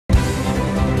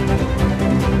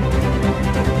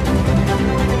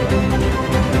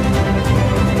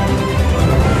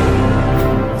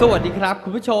สวัสดีครับคุ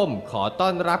ณผู้ชมขอต้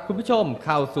อนรับคุณผู้ชมเ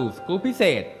ข้าสู่สกู๊ปพิเศ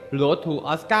ษ Road to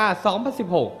Oscar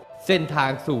 2016 เส้นทา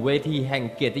งสู่เวทีแห่ง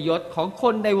เกียรติยศของค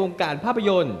นในวงการภาพย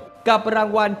นตร์กับราง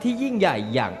วัลที่ยิ่งใหญ่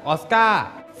อย่างออสการ์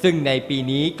ซึ่งในปี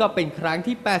นี้ก็เป็นครั้ง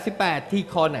ที่ 88 ที่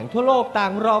คอหนังทั่วโลกต่า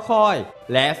งรอคอย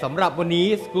และสำหรับวันนี้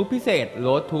สกู๊ปพิเศษ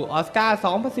Road to Oscar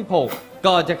 2016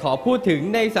ก็จะขอพูดถึง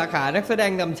ในสาขานักแสด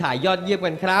งนำชายยอดเยี่ยม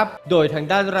กันครับโดยทาง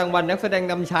ด้านรางวัลนักแสดง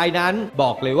นำชายนั้นบ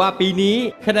อกเลยว่าปีนี้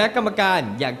คณะกรรมการ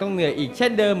ยังต้องเหนื่อยอีกเช่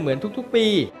นเดิมเหมือนทุกๆปี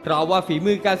เพราะว่าฝี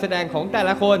มือการแสดงของแต่ล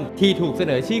ะคนที่ถูกเส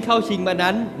นอชื่อเข้าชิงมา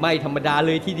นั้นไม่ธรรมดาเ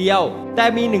ลยทีเดียวแต่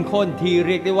มีหนึ่งคนที่เ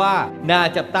รียกได้ว่าน่า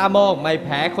จับตามองไม่แ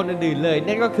พ้คนอื่นๆเลย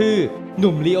นั่นก็คือห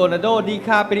นุ่มลีโอนาร์โด ดิค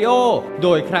าปริโอโด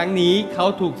ยครั้งนี้เขา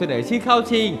ถูกเสนอชื่อเข้า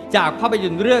ชิงจากภาพย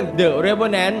นตร์เรื่อง The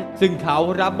Revenant ซึ่งเขา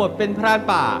รับบทเป็นพราน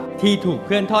ป่าที่ถูกเ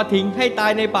พื่อนทอดทิ้งให้ตา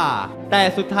ยในป่าแต่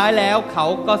สุดท้ายแล้วเขา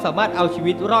ก็สามารถเอาชี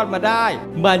วิตรอดมาได้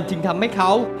มันจึงทำให้เข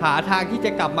าหาทางที่จ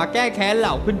ะกลับมาแก้แค้นเห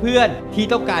ล่าเพื่อนๆที่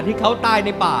ต้องการให้เขาตายใน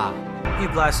ป่า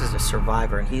Hugh Glass is a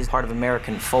survivor and he's part of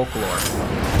American folklore.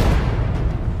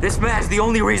 This man's the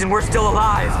only reason we're still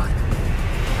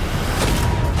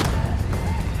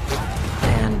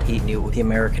alive.And he knew the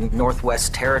American Northwest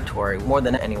Territory more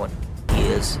than anyone. He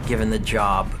is given the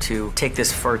job to take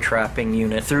this fur trapping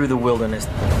unit through the wilderness.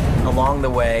 Along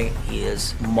the way, he is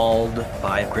mauled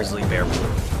by a grizzly bear.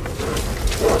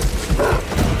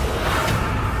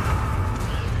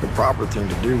 The proper thing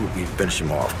to do would be to finish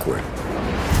him off quick.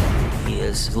 He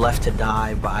is left to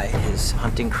die by his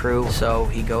hunting crew, so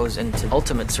he goes into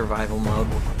ultimate survival mode.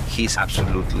 He's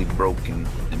absolutely broken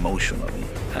emotionally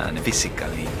and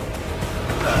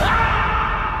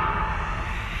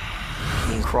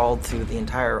physically.He crawled through the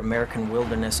entire American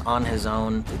wilderness on his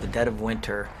own through the dead of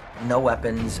winter. No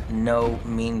weapons, no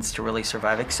means to really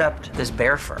survive except this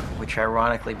bear fur, which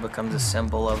ironically becomes a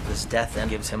symbol of his death and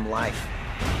gives him life.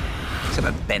 It's an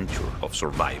adventure of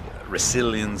survival,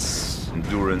 resilience,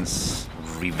 endurance,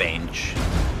 revenge.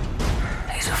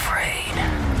 He's afraid.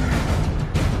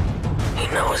 He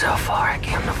knows how far I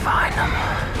came to find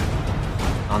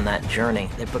him.On that journey,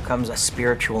 it becomes a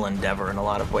spiritual endeavor in a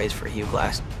lot of ways for Hugh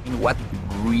Glass. What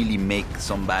really makes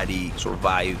somebody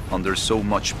survive under so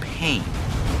much pain?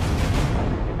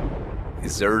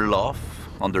 Is there love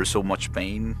under so much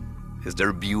pain? Is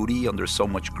there beauty under so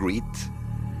much greed?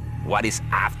 What is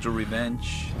after revenge?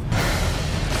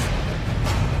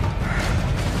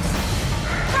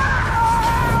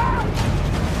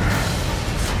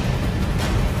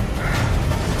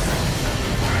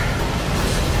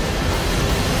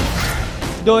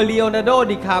โดยลีโอนาร์โด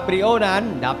ดิคาปริโอนั้น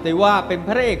นับได้ว่าเป็นพ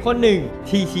ระเอกคนหนึ่ง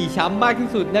ที่ชี้ช้ำมากที่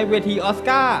สุดในเวทีออส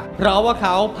การ์เพราะว่าเข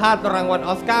าพลาดรางวัลอ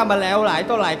อสการ์มาแล้วหลาย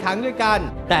ต่อหลายครั้งด้วยกัน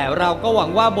แต่เราก็หวัง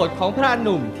ว่าบทของพระห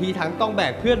นุ่มที่ทั้งต้องแบ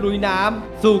กเพื่อนลุยน้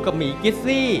ำสู้กับหมีกิซ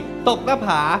ซี่ตกหน้าผ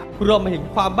ารวมไปถึง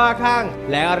ความบ้าคลั่ง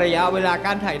และระยะเวลาก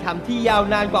ารถ่ายทำที่ยาว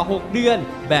นานกว่า6 เดือน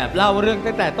แบบเล่าเรื่อง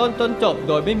ตั้งแต่ต้นจนจบโ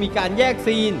ดยไม่มีการแยก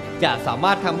ซีนจะสาม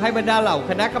ารถทำให้บรรดาเหล่า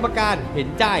คณะกรรมการเห็น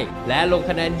ใจและลง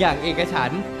คะแนนอย่างเอกฉั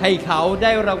นท์ให้เขาไ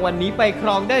ด้รางวัลนี้ไปคร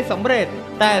องได้สำเร็จ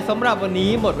แต่สำหรับวัน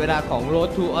นี้หมดเวลาของ Road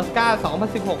to Oscar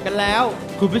 2016 กันแล้ว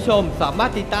คุณผู้ชมสามาร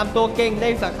ถติดตามตัวเก่งใน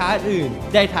สาขาอื่น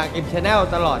ได้ทาง M Channel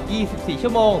ตลอด 24 ชั่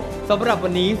วโมงสำหรับวั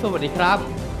นนี้สวัสดีครับ